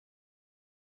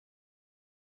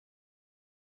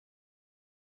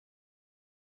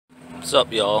What's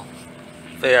up, y'all?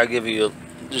 Figure I'll give you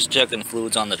just checking the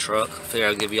fluids on the truck. Figure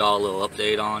I'll give you all a little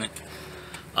update on it.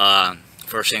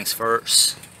 First things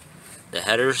first, the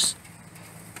headers,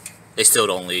 they still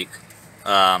don't leak.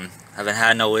 Haven't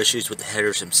had no issues with the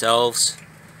headers themselves,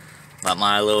 but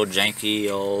my little janky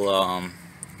old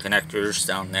connectors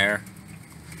down there,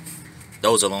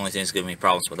 those are the only things giving me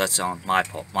problems. But that's on my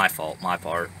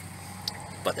part.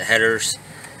 But the headers,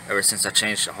 ever since I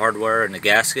changed the hardware and the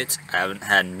gaskets, I haven't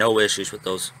had no issues with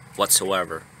those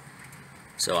whatsoever.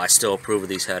 So I still approve of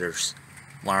these headers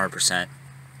 100%.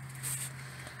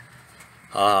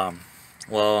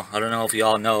 Well, I don't know if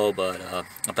y'all know, but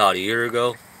about a year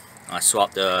ago I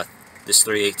swapped this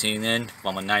 318 in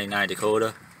from a 99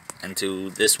 Dakota into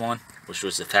this one, which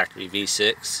was the factory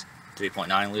V6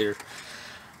 3.9 liter.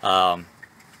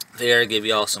 There, give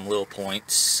y'all some little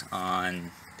points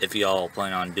on if y'all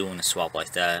plan on doing a swap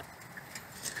like that.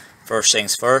 First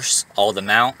things first, all the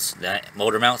mounts, the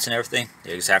motor mounts and everything,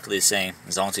 they're exactly the same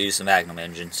as long as you use the Magnum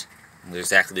engines. They're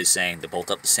exactly the same. They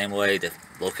bolt up the same way, they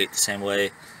locate the same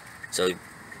way. So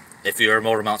if your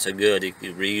motor mounts are good, you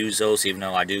can reuse those, even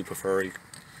though I do prefer to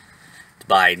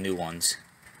buy new ones.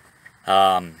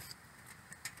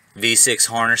 V6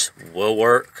 harness will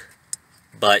work,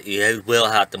 but you will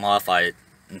have to modify it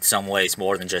in some ways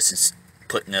more than just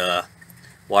putting the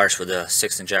wires for the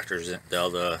 6 injectors,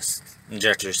 the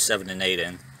injectors 7 and 8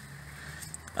 in.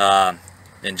 The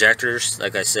injectors,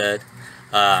 like I said,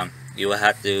 you will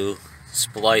have to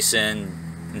splice in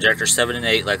injector 7 and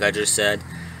 8, like I just said.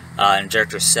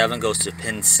 Injector 7 goes to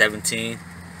pin 17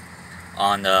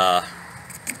 on the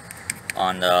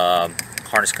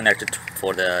harness connected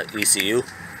for the ECU,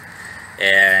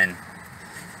 and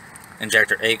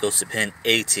injector 8 goes to pin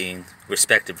 18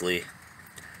 respectively.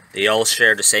 They all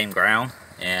share the same ground,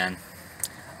 and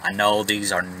I know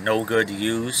these are no good to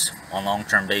use on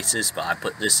long-term basis, but I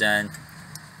put this in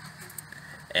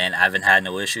and I haven't had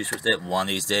no issues with it. One of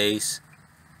these days,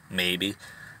 maybe,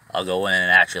 I'll go in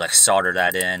and actually like solder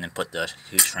that in and put the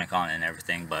heat shrink on it and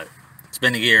everything. But it's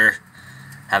been a year,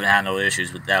 haven't had no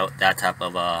issues with that type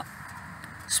of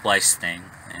splice thing,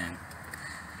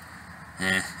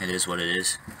 and it is what it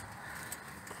is.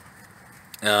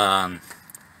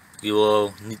 You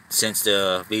will, since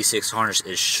the V6 harness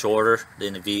is shorter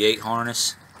than the V8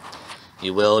 harness,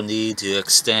 you will need to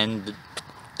extend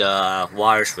the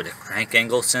wires for the crank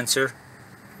angle sensor.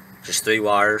 Just 3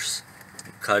 wires,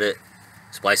 cut it,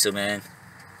 splice them in,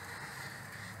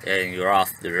 and you're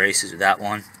off the races with that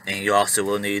one. And you also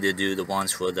will need to do the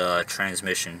ones for the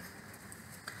transmission,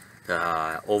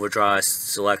 the overdrive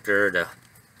selector, the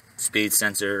speed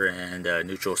sensor, and the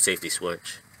neutral safety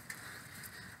switch.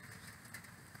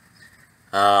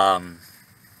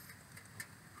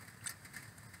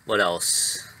 What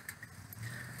else?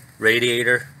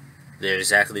 Radiator, they're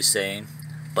exactly the same,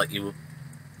 but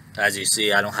as you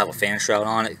see, I don't have a fan shroud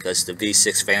on it because the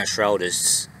V6 fan shroud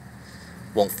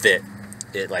won't fit.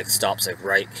 It like stops like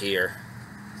right here.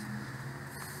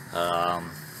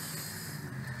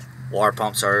 Water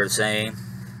pumps are the same.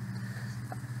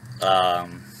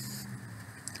 The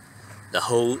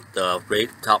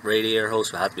top radiator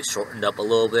hose will have to be shortened up a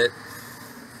little bit.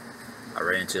 I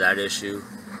ran into that issue.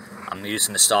 I'm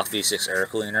using the stock V6 air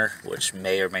cleaner, which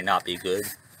may or may not be good.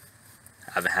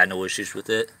 I haven't had no issues with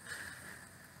it.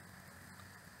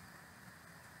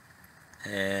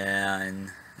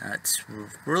 And that's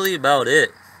really about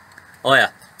it. Oh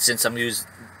yeah, since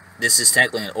this is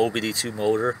technically an OBD2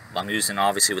 motor, I'm using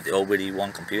obviously with the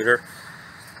OBD1 computer.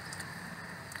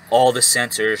 All the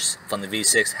sensors from the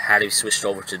V6 had to be switched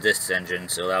over to this engine,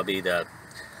 so that'll be the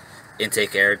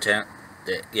intake air temp.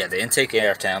 The intake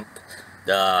air temp,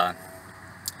 the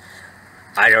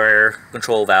idle air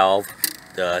control valve,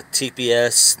 the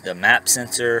TPS, the map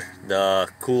sensor, the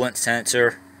coolant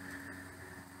sensor,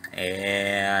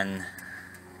 and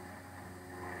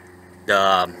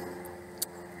the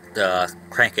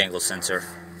crank angle sensor.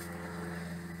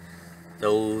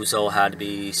 Those all had to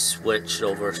be switched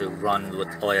over to run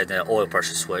with the oil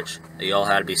pressure switch. They all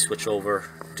had to be switched over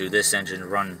to this engine to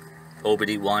run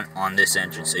OBD1 on this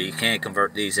engine. So you can't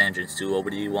convert these engines to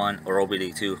OBD1 or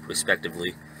OBD2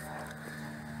 respectively.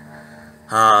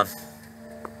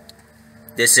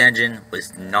 This engine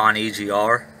was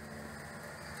non-EGR,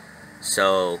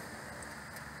 so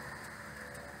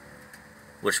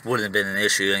which wouldn't have been an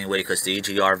issue anyway, because the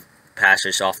EGR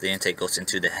passage off the intake goes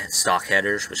into the stock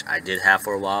headers, which I did have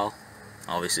for a while.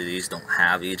 Obviously these don't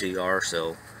have EGR,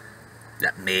 so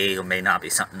that may or may not be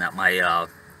something that might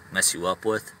mess you up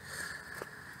with.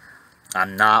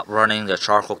 I'm not running the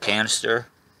charcoal canister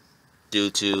due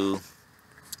to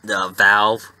the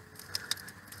valve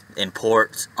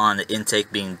ports on the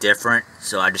intake being different,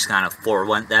 so I just kind of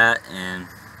forewent that, and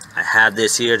I have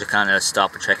this here to kind of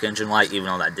stop a check engine light, even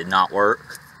though that did not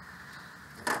work.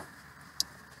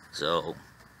 So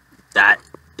that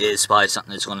is probably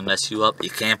something that's going to mess you up. You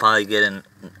can probably get an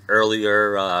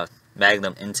earlier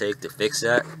Magnum intake to fix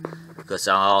that, because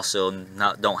I also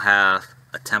don't have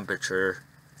a temperature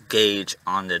gauge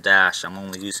on the dash. I'm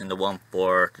only using the one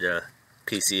for the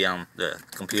PCM, the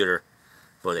computer,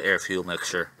 for the air fuel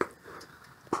mixture.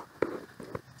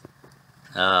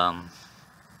 So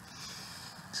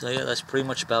yeah, that's pretty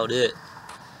much about it.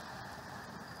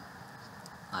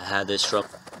 I had this truck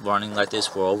running like this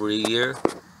for over a year,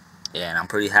 and I'm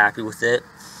pretty happy with it.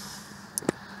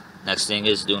 Next thing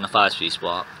is doing a 5-speed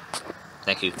swap.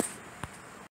 Thank you.